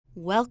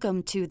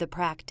Welcome to The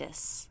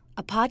Practice,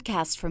 a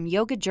podcast from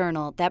Yoga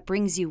Journal that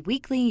brings you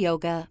weekly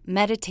yoga,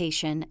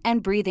 meditation,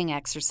 and breathing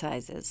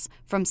exercises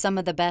from some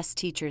of the best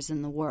teachers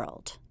in the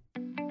world.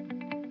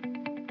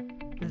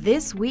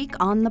 This week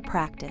on The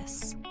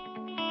Practice,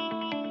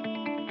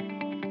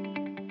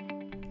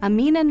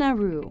 Amina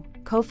Naru,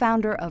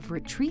 co-founder of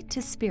Retreat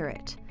to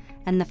Spirit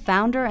and the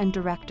founder and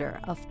director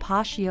of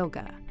Posh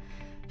Yoga,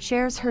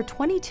 shares her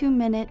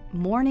 22-minute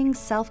morning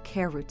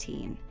self-care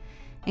routine,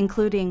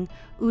 including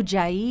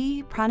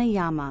Ujjayi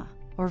Pranayama,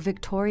 or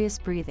victorious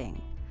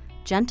breathing,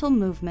 gentle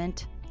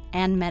movement,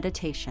 and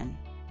meditation.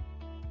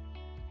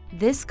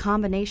 This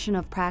combination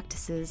of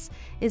practices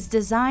is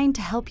designed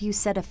to help you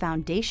set a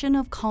foundation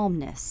of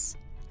calmness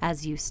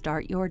as you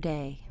start your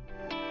day.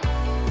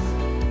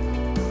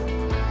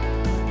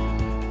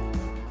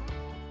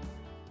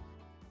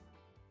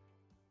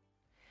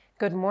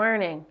 Good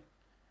morning.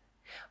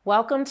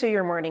 Welcome to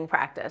your morning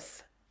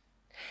practice.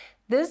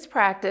 This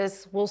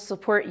practice will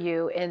support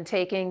you in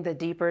taking the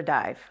deeper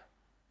dive.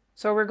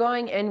 So we're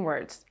going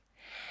inwards.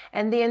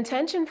 And the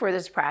intention for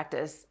this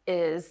practice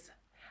is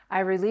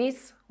I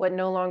release what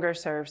no longer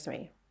serves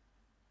me.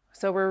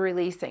 So we're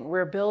releasing.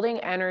 We're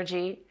building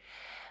energy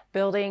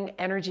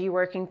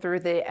working through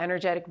the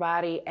energetic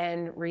body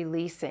and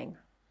releasing.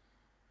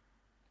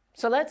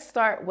 So let's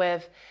start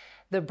with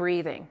the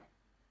breathing.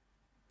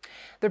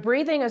 The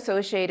breathing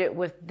associated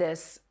with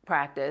this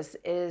practice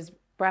is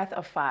breath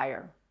of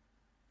fire.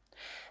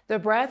 The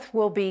breath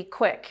will be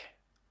quick.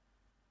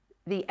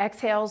 The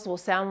exhales will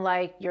sound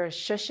like you're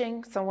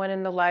shushing someone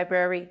in the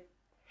library,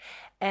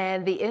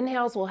 and the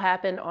inhales will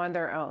happen on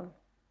their own.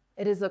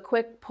 It is a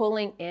quick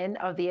pulling in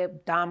of the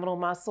abdominal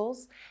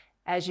muscles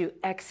as you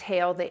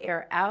exhale the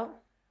air out.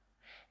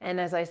 And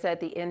as I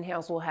said, the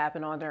inhales will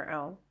happen on their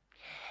own.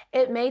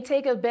 It may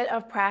take a bit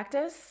of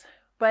practice,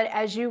 but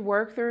as you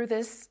work through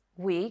this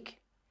week,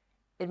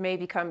 it may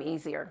become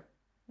easier.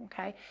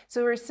 Okay,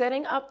 so we're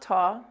sitting up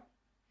tall,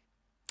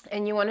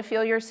 and you want to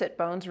feel your sit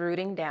bones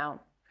rooting down.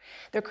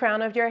 The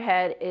crown of your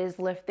head is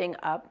lifting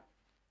up,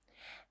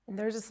 and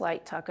there's a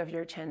slight tuck of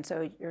your chin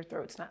so your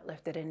throat's not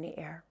lifted in the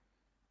air.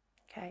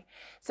 Okay,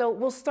 so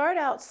we'll start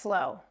out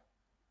slow.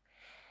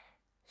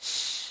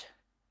 Shh,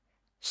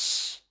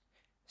 shh,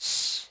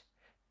 shh,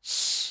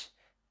 shh,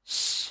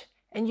 shh.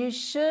 And you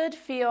should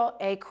feel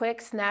a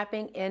quick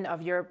snapping in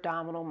of your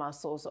abdominal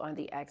muscles on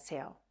the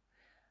exhale.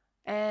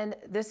 And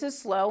this is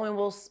slow, and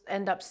we'll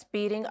end up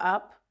speeding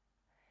up.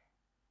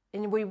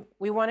 And we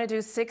want to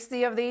do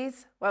 60 of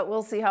these, but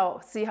we'll see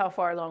how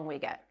far along we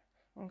get.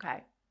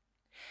 Okay.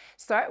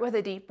 Start with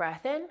a deep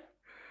breath in.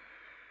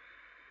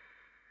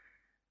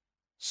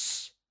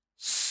 Shh,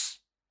 shh,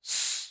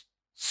 shh,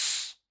 shh,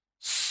 shh,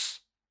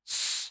 shh,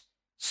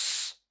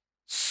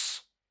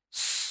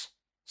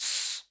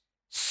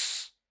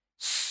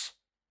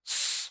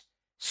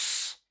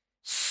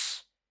 shh, shh, shh,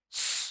 shh,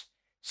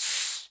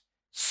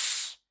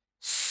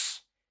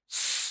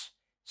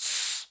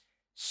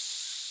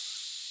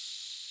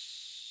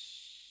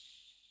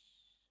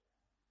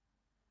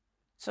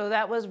 So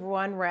that was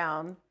one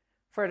round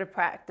for the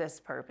practice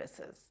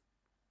purposes.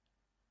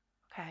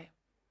 Okay.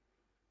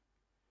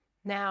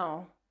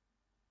 Now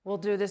we'll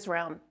do this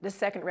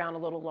second round a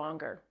little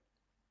longer.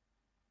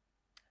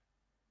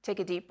 Take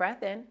a deep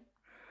breath in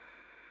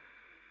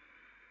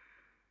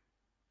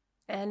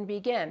and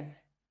begin.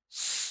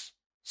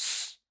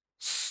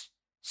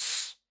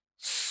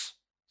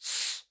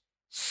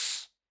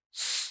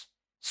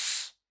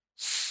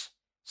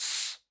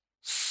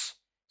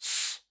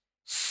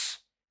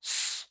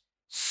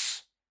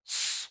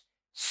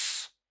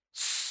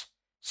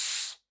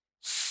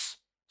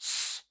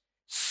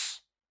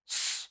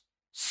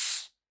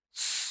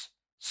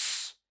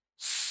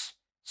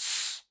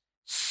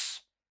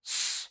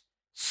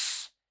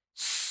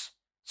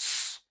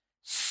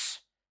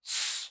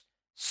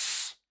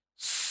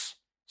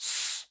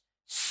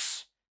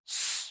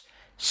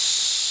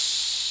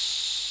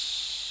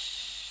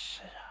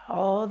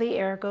 All the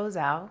air goes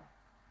out.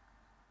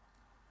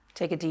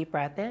 Take a deep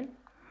breath in.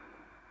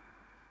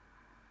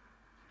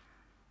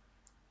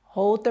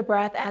 Hold the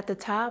breath at the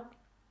top.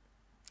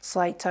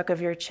 Slight tuck of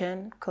your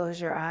chin.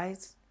 Close your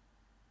eyes.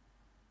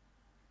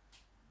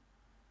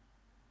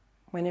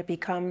 When it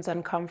becomes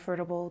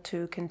uncomfortable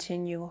to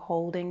continue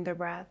holding the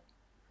breath,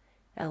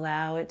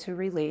 allow it to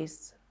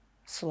release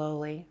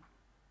slowly.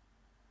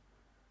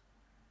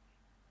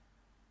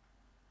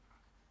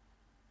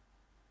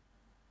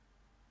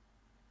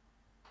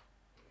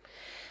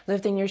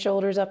 Lifting your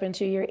shoulders up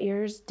into your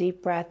ears,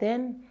 deep breath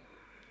in.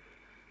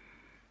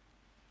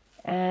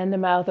 And the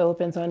mouth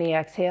opens on the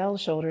exhale,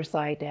 shoulders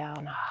slide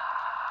down.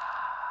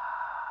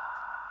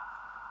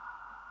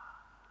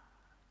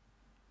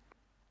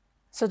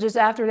 So just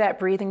after that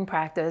breathing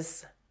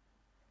practice,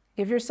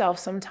 give yourself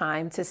some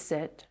time to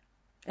sit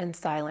in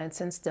silence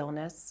and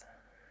stillness,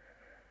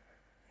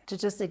 to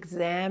just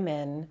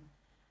examine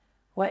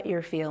what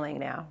you're feeling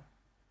now.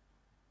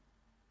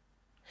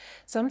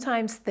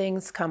 Sometimes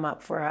things come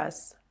up for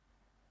us,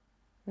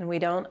 and we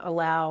don't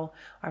allow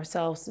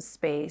ourselves the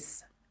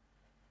space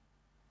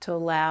to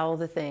allow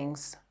the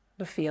things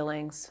the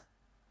feelings,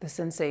 the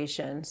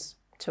sensations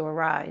to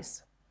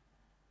arise.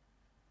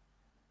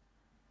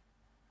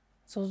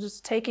 So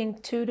just taking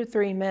 2 to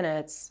 3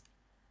 minutes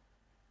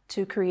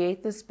to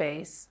create the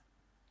space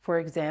for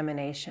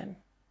examination,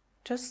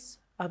 just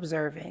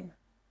observing.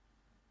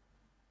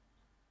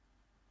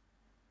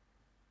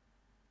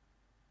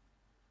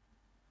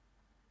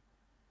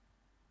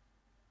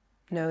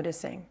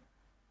 Noticing.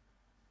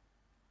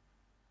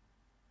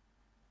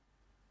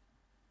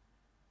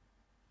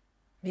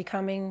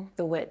 Becoming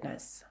the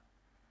witness.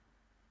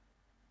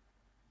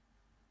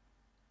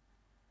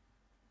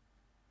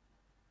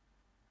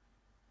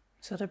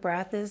 So the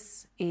breath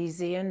is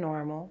easy and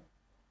normal.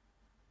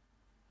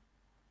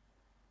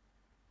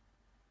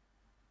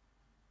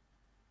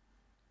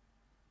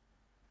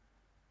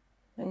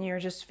 And you're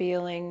just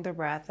feeling the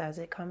breath as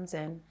it comes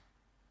in.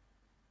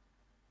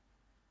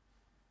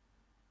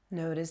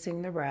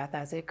 Noticing the breath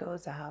as it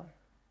goes out.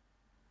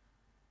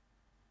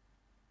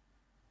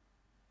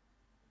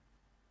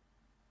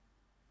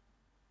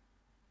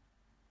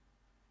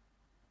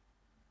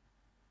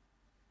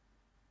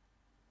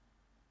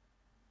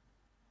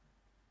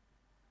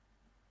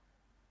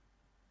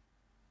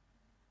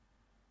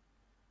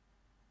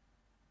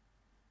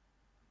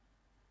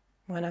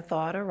 When a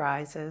thought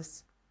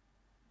arises,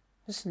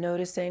 just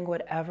noticing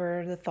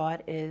whatever the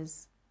thought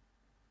is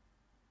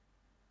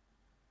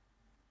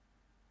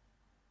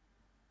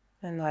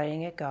and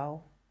letting it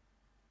go,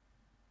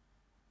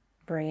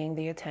 bringing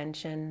the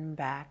attention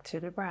back to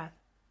the breath.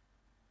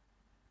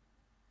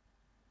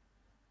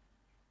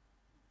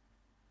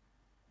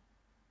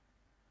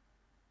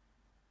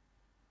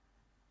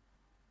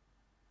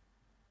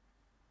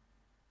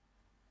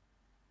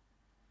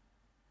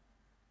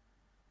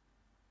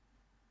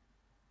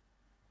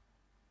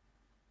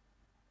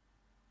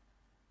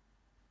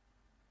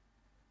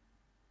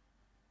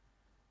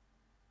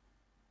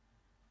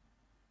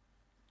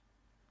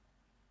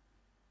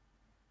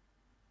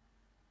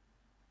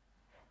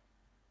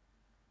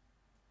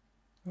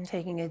 And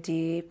taking a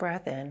deep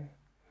breath in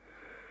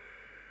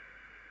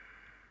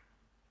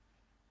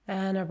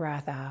and a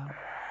breath out.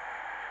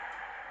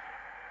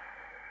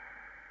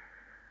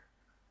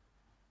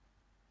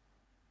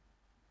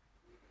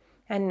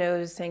 And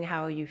noticing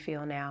how you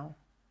feel now.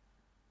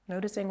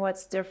 Noticing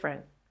what's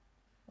different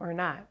or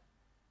not.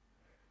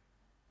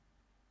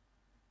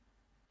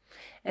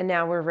 And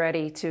now we're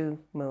ready to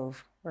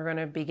move. We're going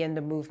to begin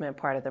the movement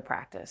part of the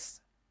practice.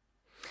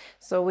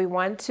 So we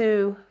want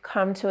to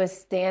come to a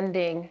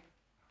standing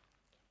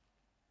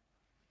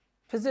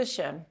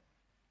position.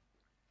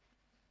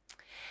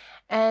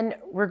 And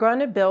we're going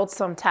to build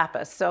some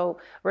tapas. So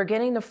we're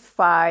getting the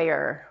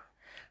fire.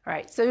 All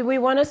right, so we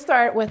want to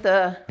start with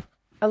a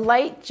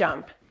light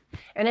jump.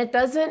 And it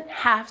doesn't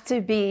have to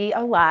be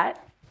a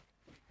lot.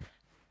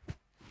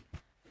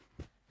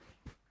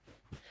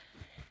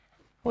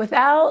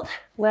 Without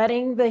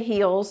letting the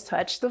heels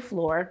touch the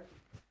floor.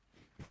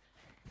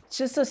 It's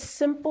just a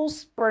simple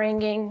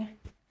springing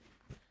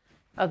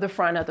of the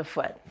front of the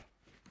foot.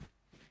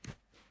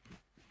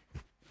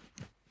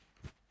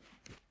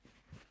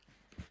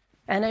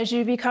 And as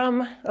you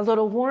become a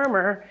little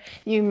warmer,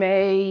 you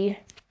may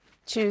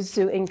choose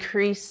to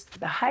increase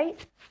the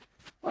height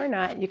or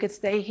not. You could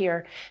stay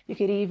here. You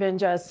could even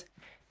just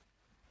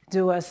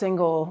do a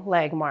single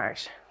leg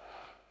march.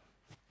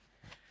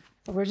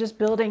 We're just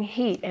building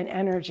heat and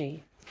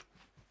energy.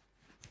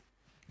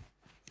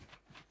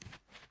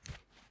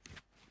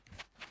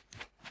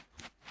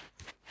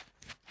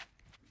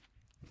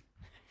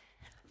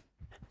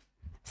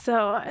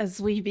 So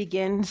as we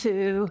begin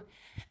to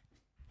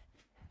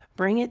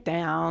bring it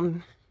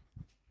down,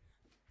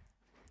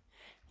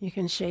 you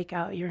can shake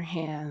out your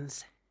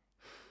hands.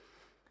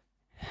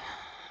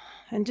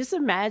 And just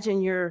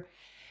imagine you're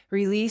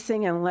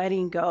releasing and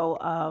letting go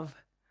of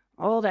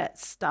all that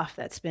stuff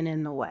that's been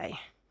in the way.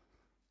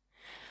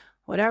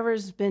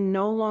 Whatever's been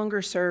no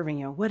longer serving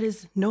you, what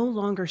is no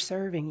longer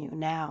serving you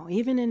now,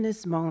 even in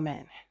this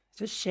moment,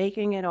 just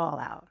shaking it all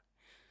out.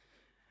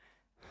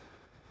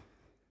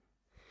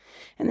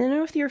 And then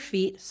with your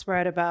feet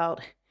spread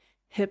about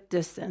hip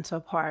distance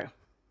apart,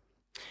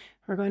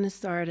 we're going to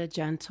start a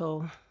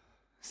gentle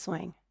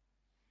swing.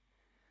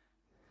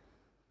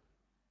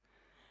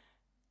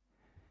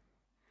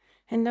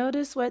 And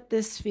notice what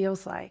this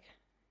feels like.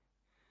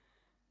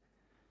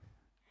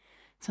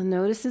 So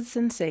notice the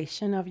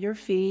sensation of your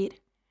feet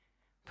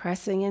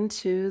pressing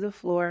into the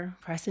floor,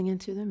 pressing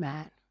into the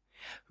mat,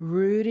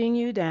 rooting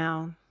you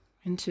down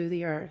into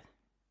the earth.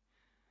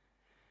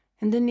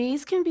 And the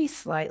knees can be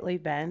slightly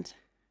bent,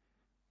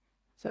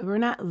 so we're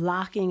not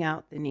locking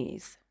out the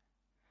knees.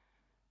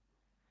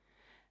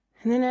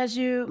 And then as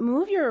you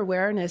move your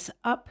awareness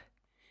up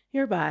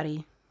your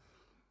body,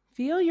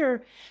 feel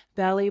your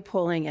belly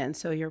pulling in,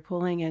 so you're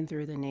pulling in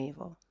through the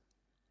navel.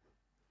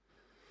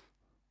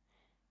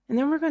 And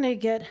then we're going to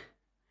get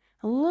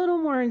a little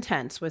more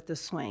intense with the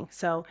swing.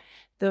 So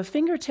the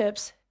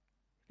fingertips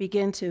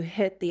begin to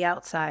hit the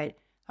outside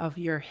of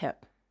your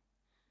hip.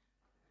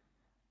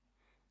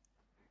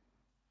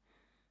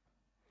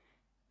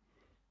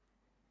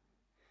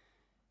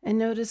 And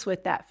notice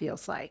what that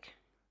feels like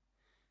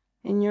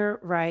in your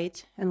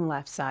right and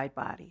left side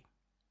body.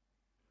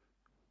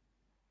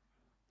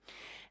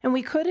 And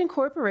we could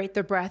incorporate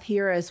the breath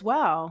here as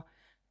well,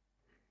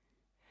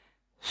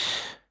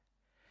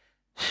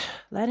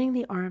 letting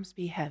the arms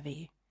be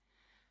heavy.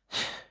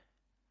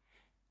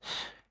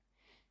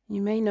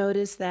 You may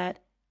notice that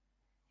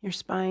your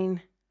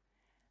spine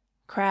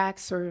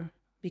cracks or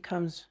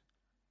becomes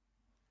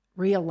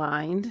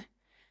realigned.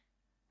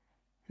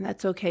 And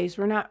that's okay,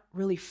 so we're not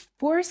really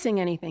forcing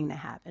anything to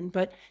happen,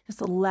 but just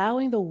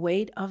allowing the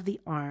weight of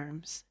the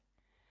arms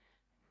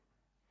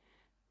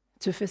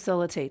to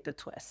facilitate the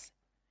twist.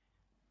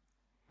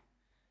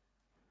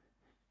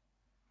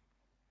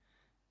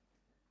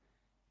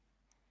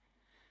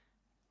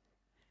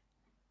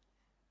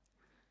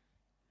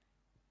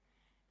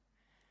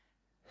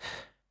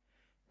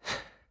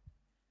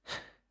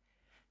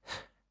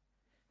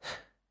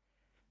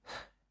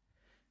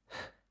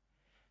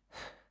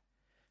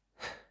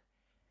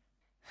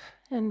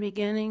 And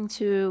beginning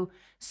to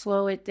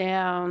slow it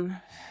down.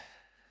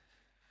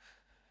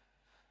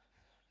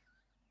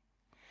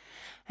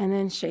 And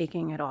then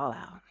shaking it all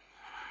out.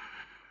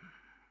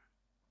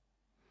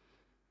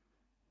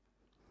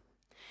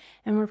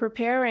 And we're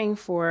preparing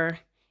for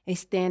a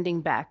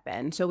standing back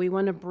bend. So we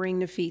want to bring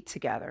the feet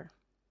together.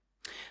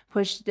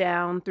 Push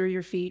down through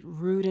your feet,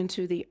 root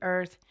into the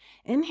earth.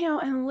 Inhale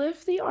and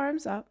lift the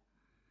arms up.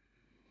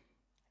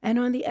 And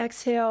on the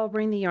exhale,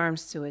 bring the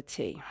arms to a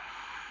T.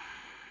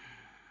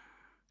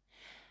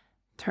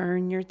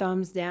 Turn your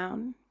thumbs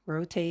down,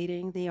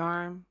 rotating the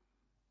arm.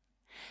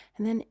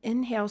 And then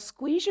inhale,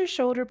 squeeze your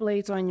shoulder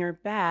blades on your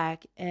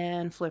back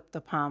and flip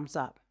the palms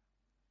up.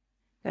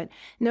 Good.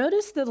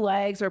 Notice the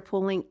legs are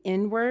pulling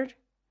inward.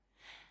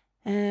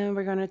 And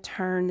we're going to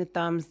turn the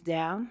thumbs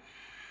down.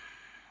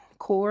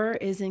 Core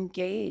is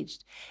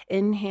engaged.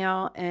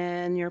 Inhale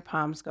and your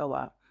palms go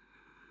up.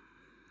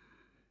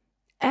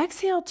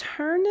 Exhale,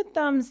 turn the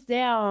thumbs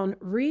down,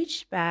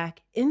 reach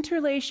back,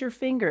 interlace your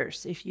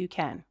fingers if you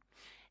can.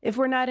 If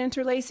we're not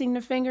interlacing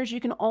the fingers, you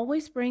can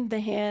always bring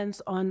the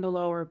hands on the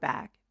lower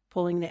back,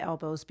 pulling the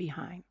elbows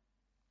behind.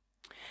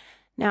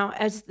 Now,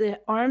 as the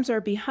arms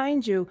are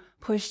behind you,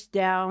 push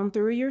down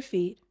through your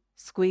feet,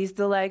 squeeze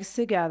the legs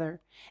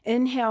together.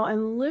 Inhale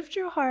and lift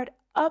your heart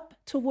up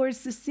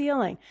towards the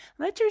ceiling.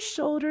 Let your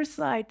shoulders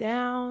slide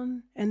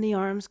down and the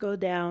arms go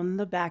down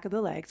the back of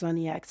the legs on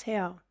the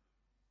exhale.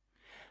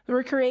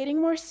 We're creating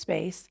more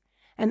space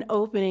and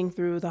opening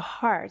through the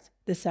heart,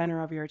 the center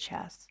of your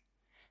chest.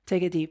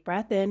 Take a deep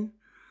breath in.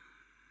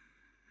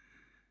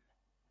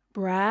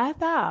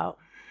 Breath out.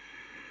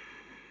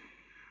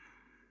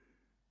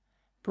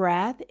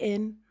 Breath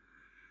in.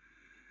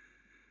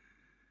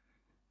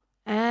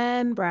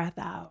 And breath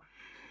out.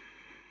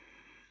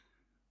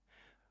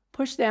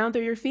 Push down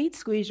through your feet,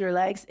 squeeze your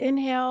legs.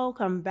 Inhale,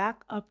 come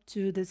back up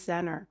to the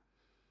center.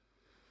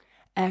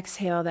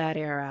 Exhale that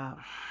air out.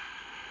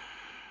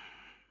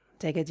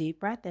 Take a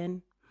deep breath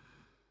in.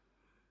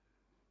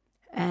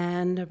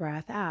 And a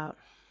breath out.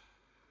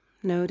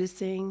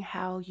 Noticing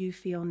how you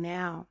feel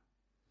now.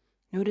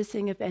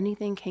 Noticing if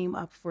anything came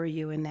up for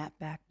you in that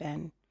back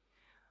bend,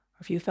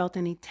 or if you felt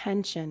any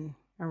tension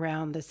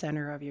around the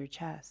center of your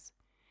chest.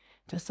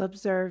 Just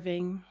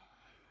observing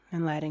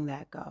and letting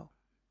that go.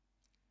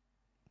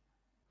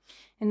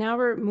 And now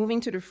we're moving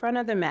to the front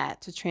of the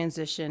mat to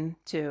transition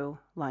to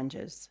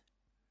lunges.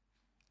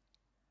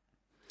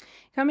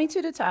 Coming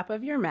to the top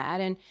of your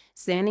mat and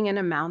standing in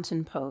a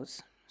mountain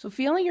pose. So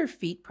feeling your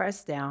feet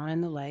press down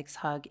and the legs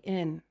hug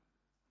in.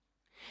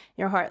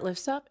 Your heart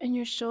lifts up and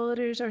your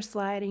shoulders are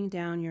sliding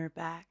down your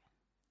back.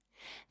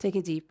 Take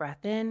a deep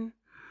breath in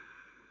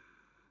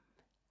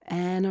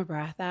and a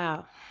breath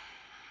out.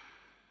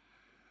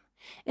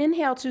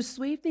 Inhale to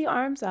sweep the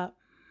arms up.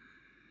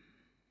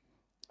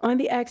 On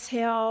the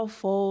exhale,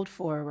 fold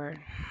forward.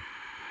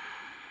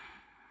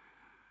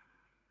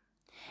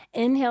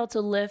 Inhale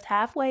to lift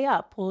halfway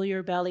up, pull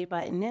your belly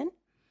button in.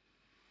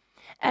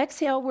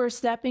 Exhale, we're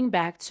stepping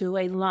back to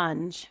a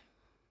lunge.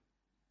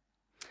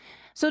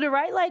 So the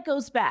right leg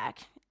goes back,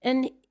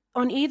 and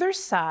on either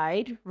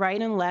side, right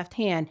and left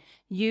hand,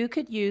 you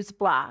could use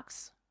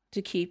blocks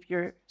to keep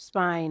your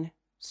spine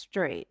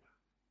straight.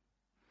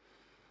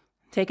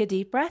 Take a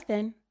deep breath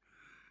in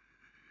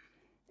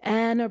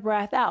and a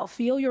breath out.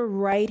 Feel your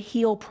right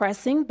heel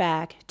pressing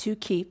back to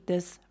keep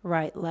this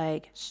right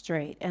leg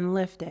straight and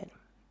lifted.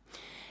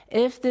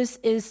 If this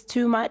is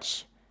too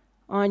much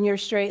on your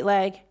straight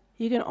leg,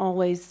 you can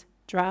always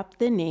drop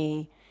the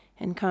knee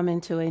and come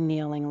into a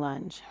kneeling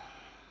lunge.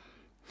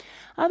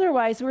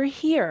 Otherwise, we're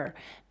here,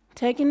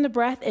 taking the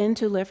breath in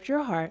to lift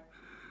your heart.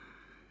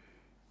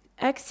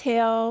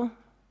 Exhale,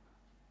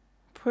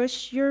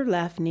 push your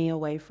left knee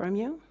away from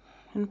you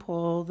and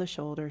pull the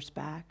shoulders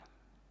back.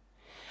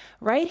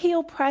 Right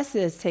heel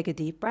presses, take a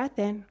deep breath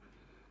in.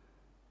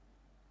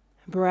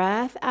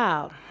 Breath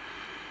out.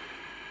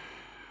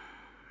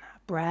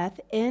 Breath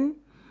in.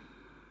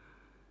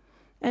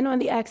 And on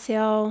the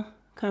exhale,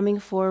 coming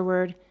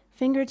forward,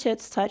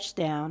 fingertips touch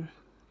down.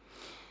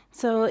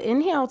 So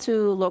inhale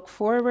to look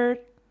forward.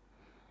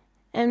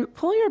 And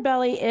pull your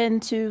belly in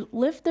to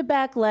lift the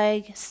back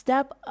leg,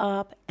 step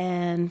up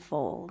and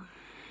fold.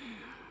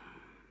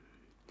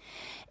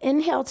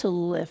 Inhale to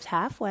lift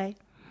halfway.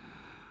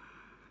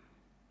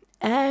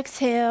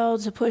 Exhale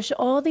to push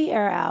all the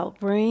air out,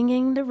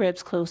 bringing the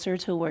ribs closer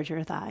towards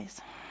your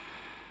thighs.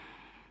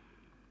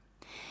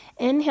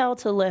 Inhale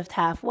to lift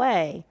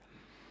halfway.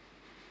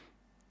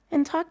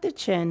 And tuck the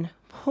chin.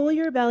 Pull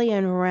your belly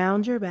in,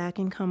 round your back,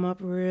 and come up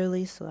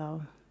really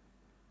slow.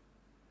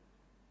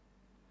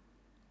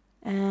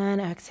 And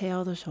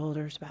exhale the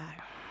shoulders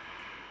back.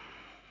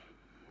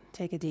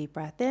 Take a deep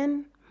breath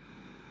in.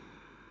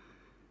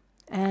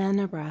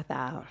 And a breath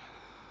out.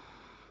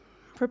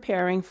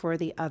 Preparing for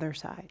the other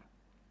side.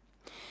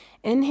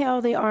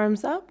 Inhale the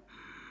arms up.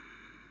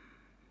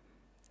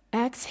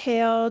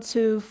 Exhale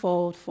to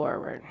fold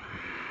forward.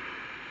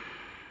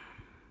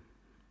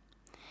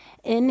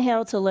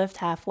 Inhale to lift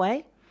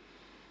halfway.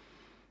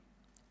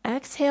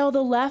 Exhale,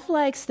 the left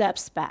leg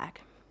steps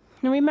back.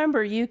 And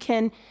remember, you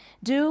can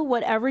do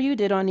whatever you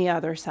did on the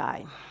other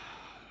side.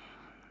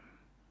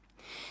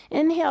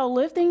 Inhale,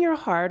 lifting your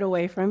heart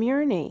away from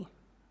your knee.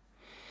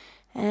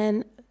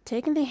 And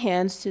taking the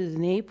hands to the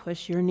knee,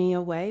 push your knee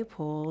away,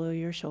 pull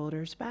your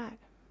shoulders back.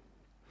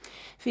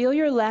 Feel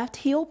your left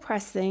heel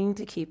pressing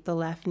to keep the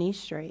left knee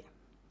straight.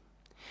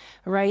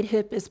 Right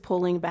hip is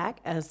pulling back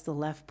as the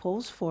left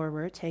pulls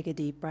forward. Take a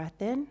deep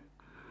breath in.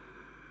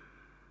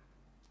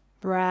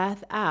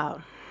 Breath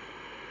out.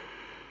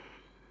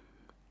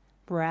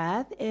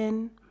 Breath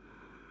in.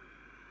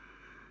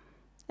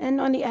 And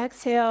on the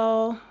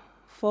exhale,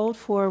 fold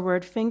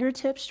forward,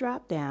 fingertips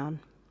drop down.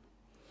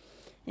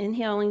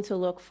 Inhaling to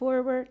look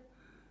forward.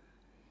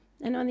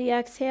 And on the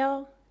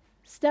exhale,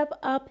 step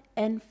up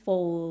and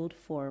fold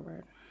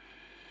forward.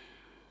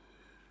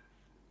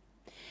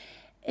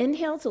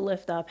 Inhale to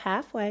lift up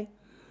halfway.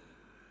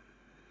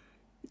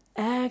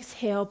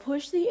 Exhale,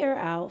 push the air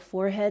out,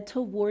 forehead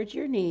towards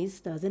your knees,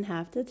 doesn't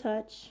have to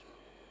touch,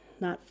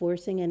 not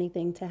forcing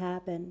anything to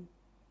happen.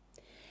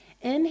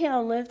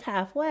 Inhale, lift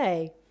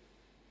halfway.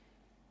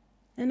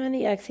 And on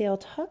the exhale,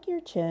 tuck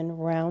your chin,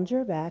 round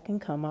your back, and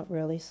come up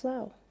really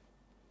slow.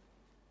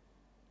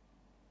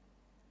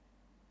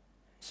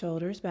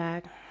 Shoulders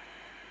back.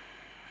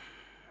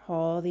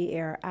 Haul the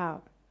air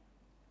out.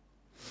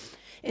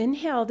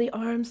 Inhale, the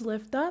arms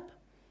lift up.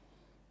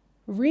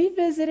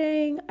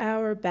 Revisiting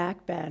our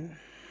back bend.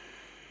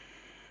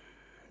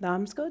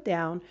 Thumbs go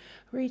down,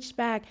 reach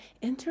back,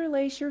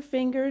 interlace your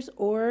fingers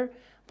or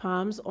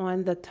palms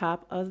on the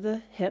top of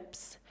the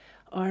hips.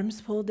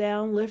 Arms pull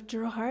down, lift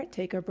your heart,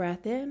 take a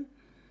breath in.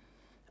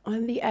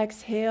 On the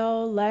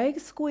exhale,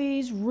 legs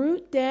squeeze,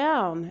 root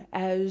down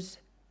as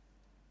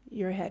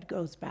your head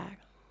goes back.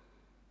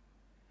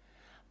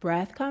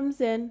 Breath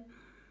comes in,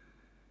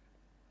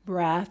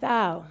 breath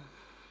out.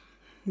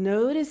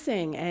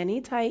 Noticing any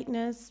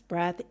tightness,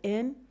 breath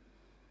in,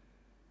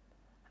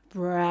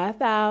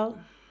 breath out.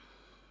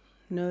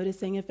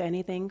 Noticing if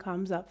anything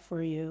comes up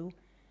for you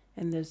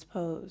in this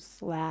pose.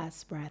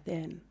 Last breath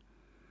in.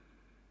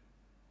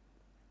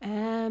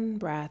 And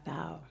breath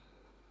out.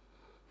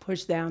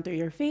 Push down through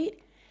your feet.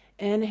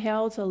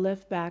 Inhale to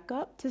lift back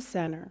up to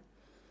center.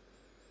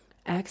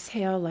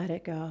 Exhale, let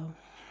it go.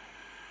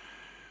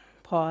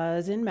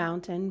 Pause in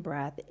mountain,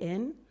 breath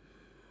in.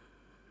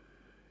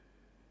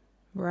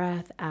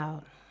 Breath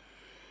out.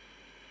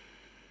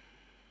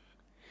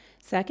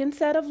 Second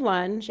set of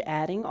lunge,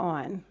 adding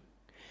on.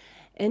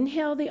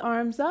 Inhale the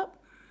arms up.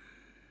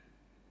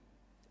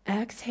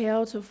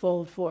 Exhale to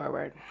fold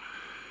forward.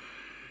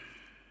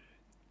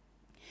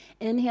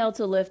 Inhale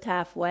to lift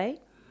halfway.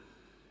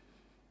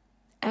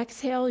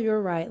 Exhale your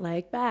right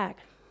leg back.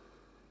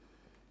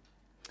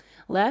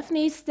 Left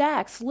knee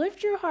stacks.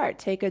 Lift your heart.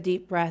 Take a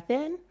deep breath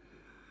in.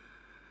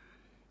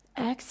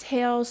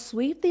 Exhale,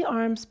 sweep the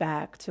arms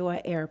back to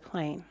an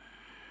airplane.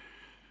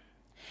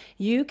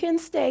 You can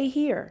stay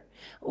here.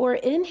 Or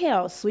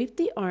inhale, sweep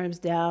the arms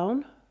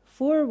down,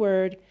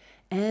 forward,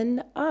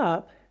 and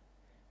up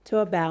to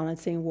a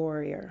balancing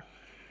warrior.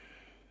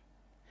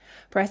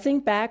 Pressing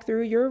back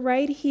through your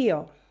right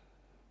heel.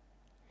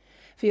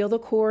 Feel the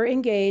core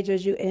engage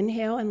as you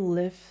inhale and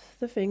lift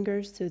the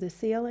fingers to the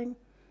ceiling.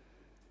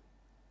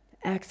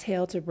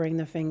 Exhale to bring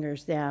the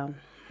fingers down.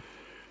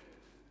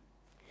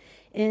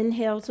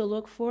 Inhale to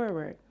look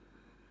forward.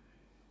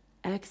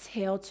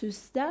 Exhale to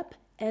step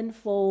and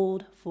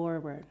fold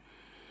forward.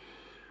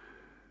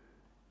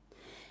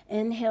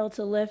 Inhale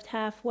to lift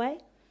halfway.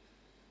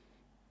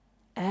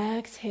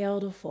 Exhale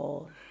to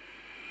fold.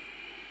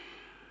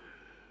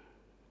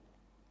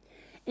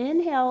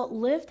 Inhale,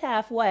 lift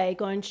halfway,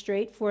 going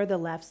straight for the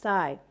left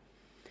side.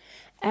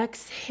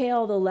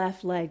 Exhale the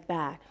left leg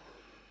back.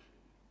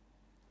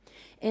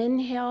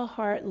 Inhale,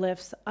 heart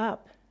lifts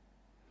up.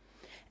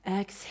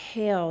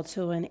 Exhale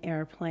to an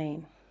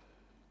airplane.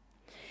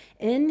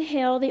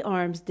 Inhale the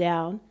arms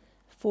down,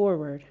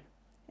 forward,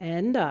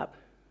 and up.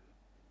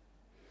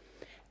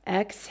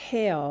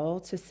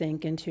 Exhale to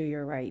sink into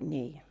your right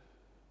knee.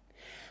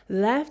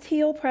 Left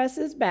heel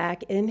presses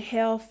back.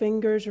 Inhale,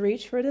 fingers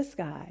reach for the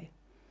sky.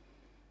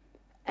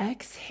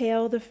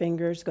 Exhale, the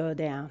fingers go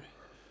down.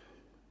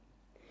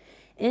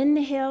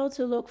 Inhale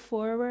to look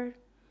forward.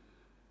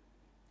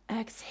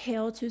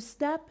 Exhale to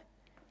step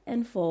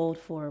and fold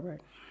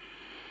forward.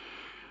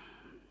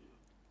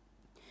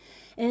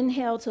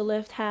 Inhale to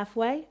lift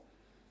halfway.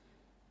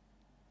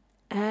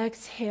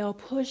 Exhale,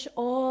 push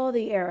all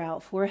the air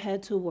out,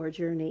 forehead towards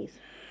your knees.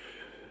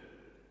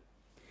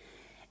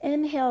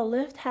 Inhale,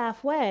 lift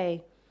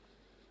halfway.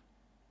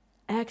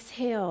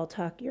 Exhale,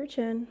 tuck your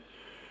chin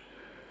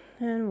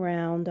and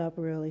round up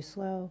really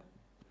slow.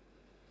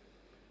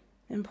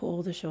 And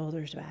pull the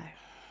shoulders back.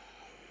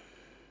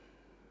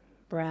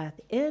 Breath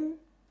in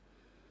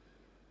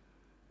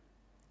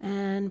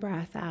and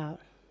breath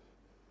out.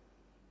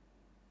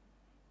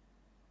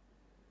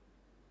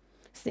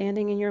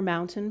 Standing in your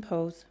mountain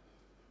pose,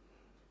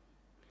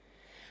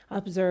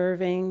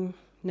 observing,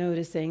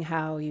 noticing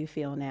how you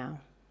feel now.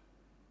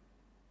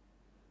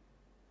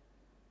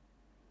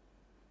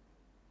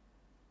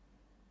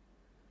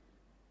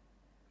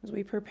 As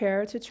we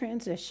prepare to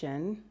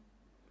transition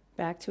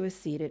back to a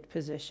seated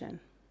position.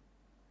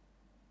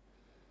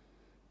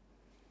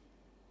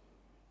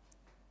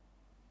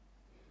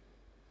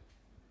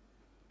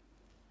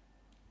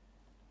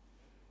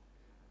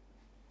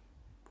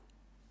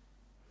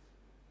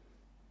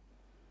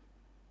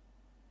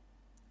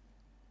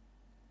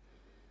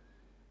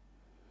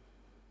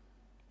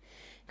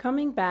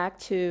 Coming back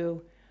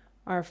to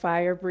our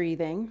fire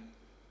breathing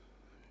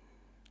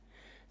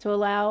to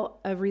allow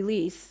a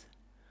release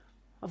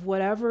of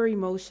whatever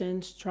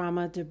emotions,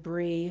 trauma,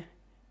 debris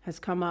has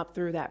come up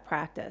through that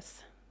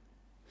practice.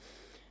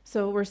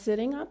 So we're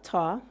sitting up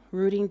tall,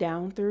 rooting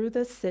down through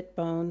the sit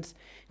bones,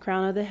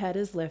 crown of the head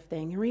is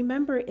lifting. And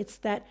remember, it's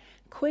that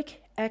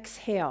quick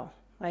exhale,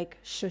 like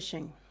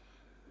shushing.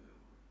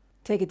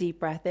 Take a deep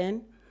breath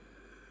in.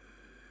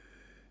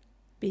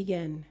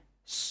 Begin.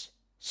 Shh,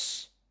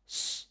 shh.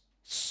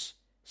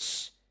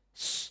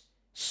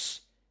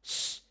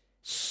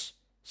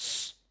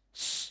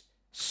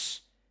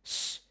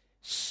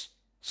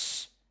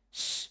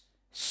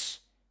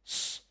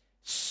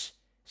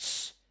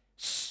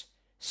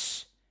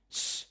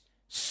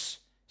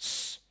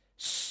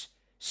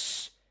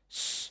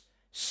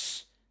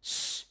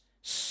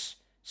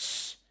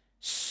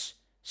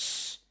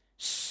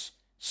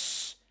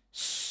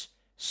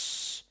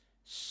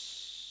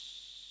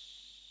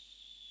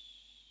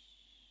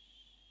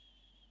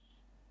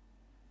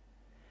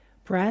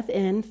 Breath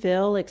in,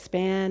 fill,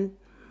 expand.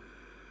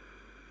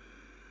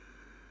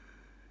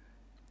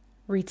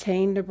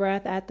 Retain the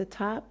breath at the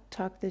top,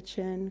 tuck the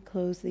chin,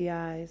 close the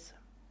eyes.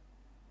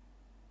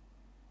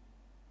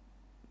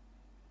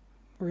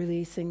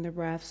 Releasing the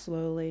breath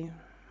slowly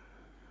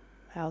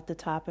out the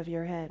top of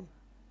your head.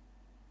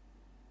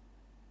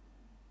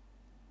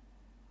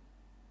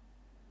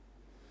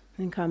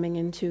 And coming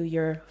into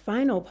your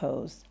final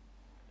pose,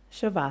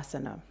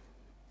 Shavasana.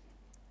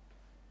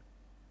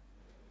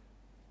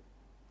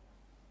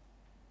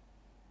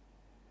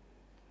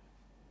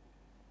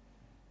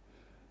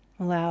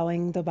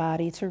 Allowing the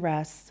body to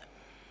rest,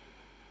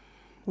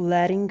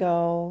 letting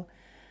go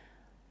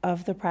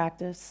of the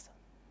practice,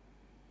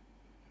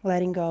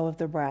 letting go of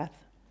the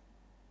breath.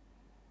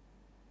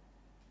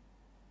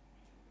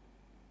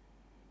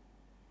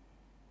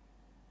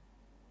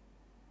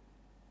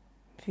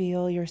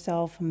 Feel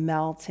yourself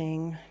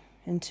melting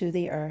into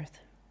the earth.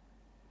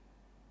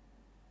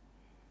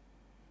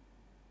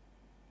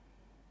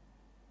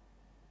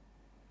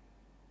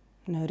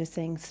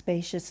 Noticing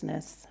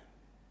spaciousness.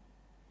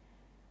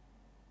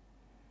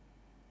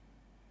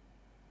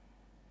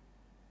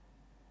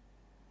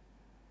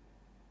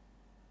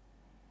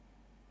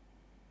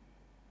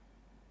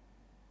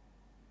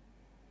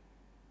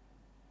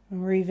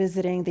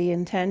 Revisiting the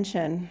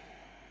intention.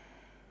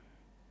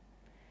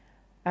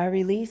 I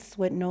release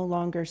what no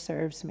longer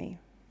serves me.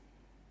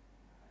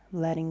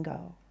 Letting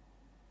go.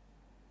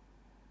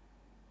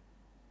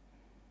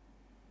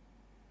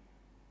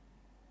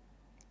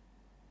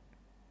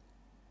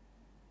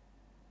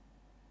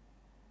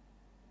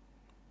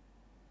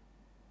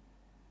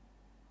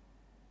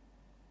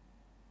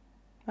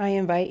 I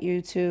invite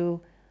you to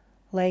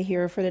lay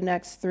here for the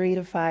next 3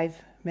 to 5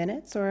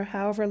 minutes or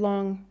however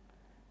long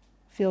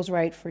feels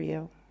right for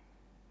you.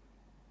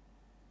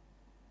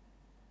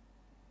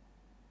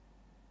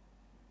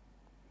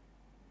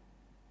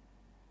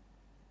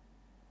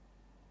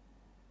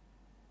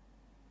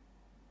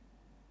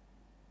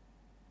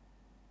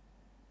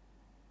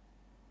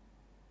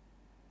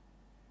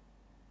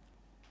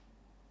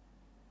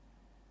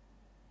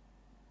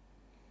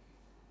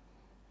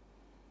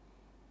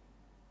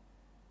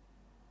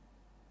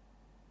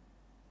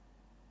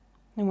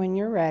 And when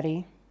you're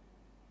ready,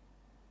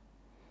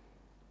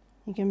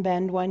 you can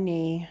bend one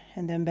knee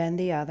and then bend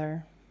the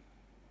other.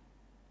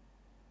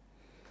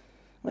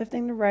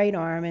 Lifting the right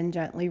arm and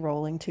gently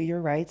rolling to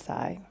your right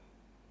side.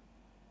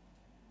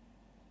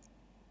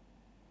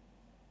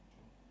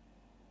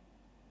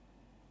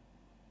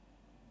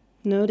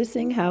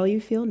 Noticing how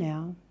you feel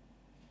now.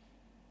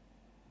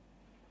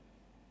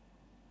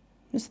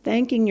 Just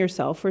thanking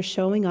yourself for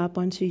showing up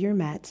onto your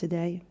mat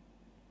today.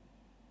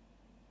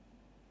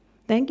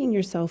 Thanking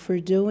yourself for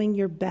doing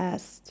your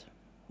best,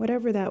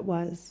 whatever that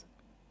was.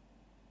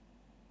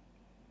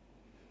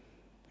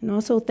 And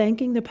also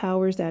thanking the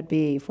powers that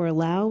be for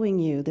allowing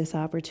you this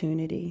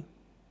opportunity,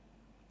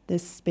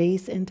 this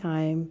space and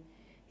time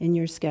in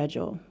your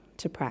schedule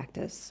to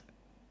practice.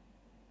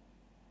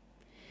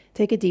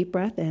 Take a deep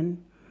breath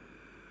in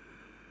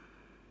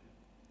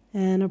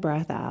and a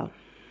breath out.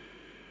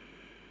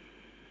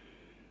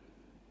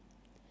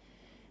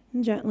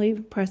 And gently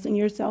pressing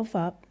yourself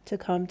up to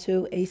come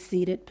to a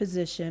seated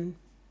position.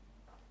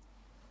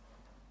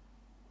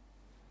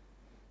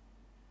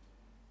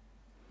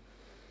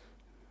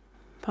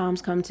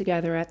 Palms come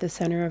together at the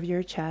center of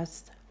your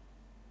chest.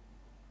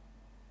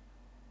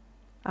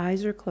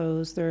 Eyes are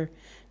closed, they're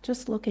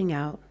just looking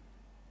out.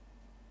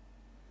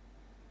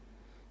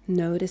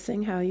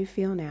 Noticing how you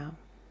feel now.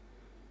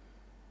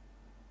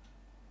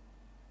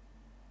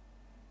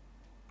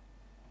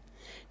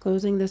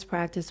 Closing this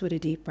practice with a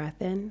deep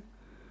breath in.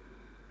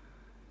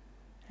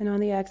 And on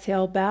the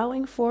exhale,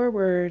 bowing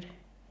forward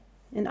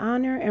in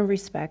honor and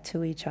respect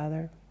to each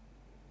other.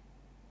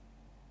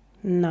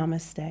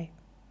 Namaste.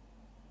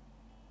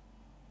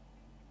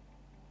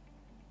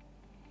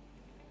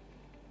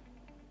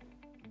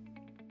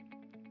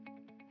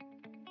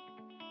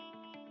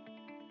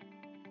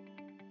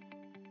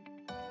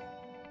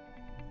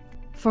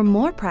 For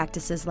more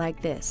practices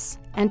like this,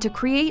 and to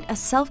create a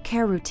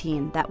self-care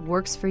routine that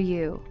works for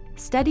you,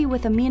 study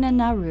with Amina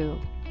Naru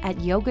at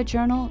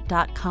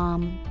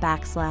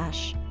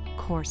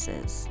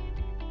yogajournal.com/courses.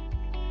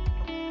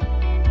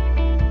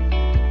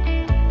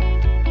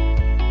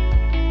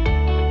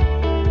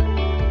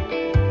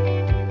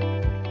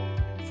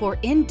 For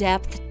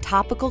in-depth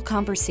topical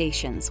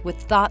conversations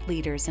with thought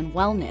leaders in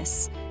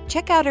wellness,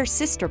 check out our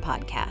sister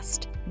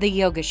podcast, The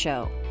Yoga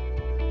Show.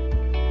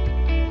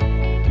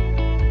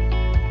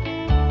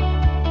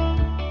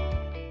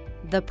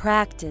 The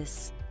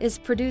Practice is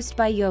produced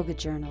by Yoga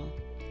Journal,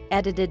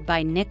 edited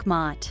by Nick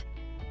Mott,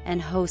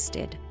 and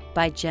hosted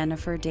by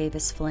Jennifer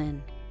Davis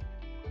Flynn.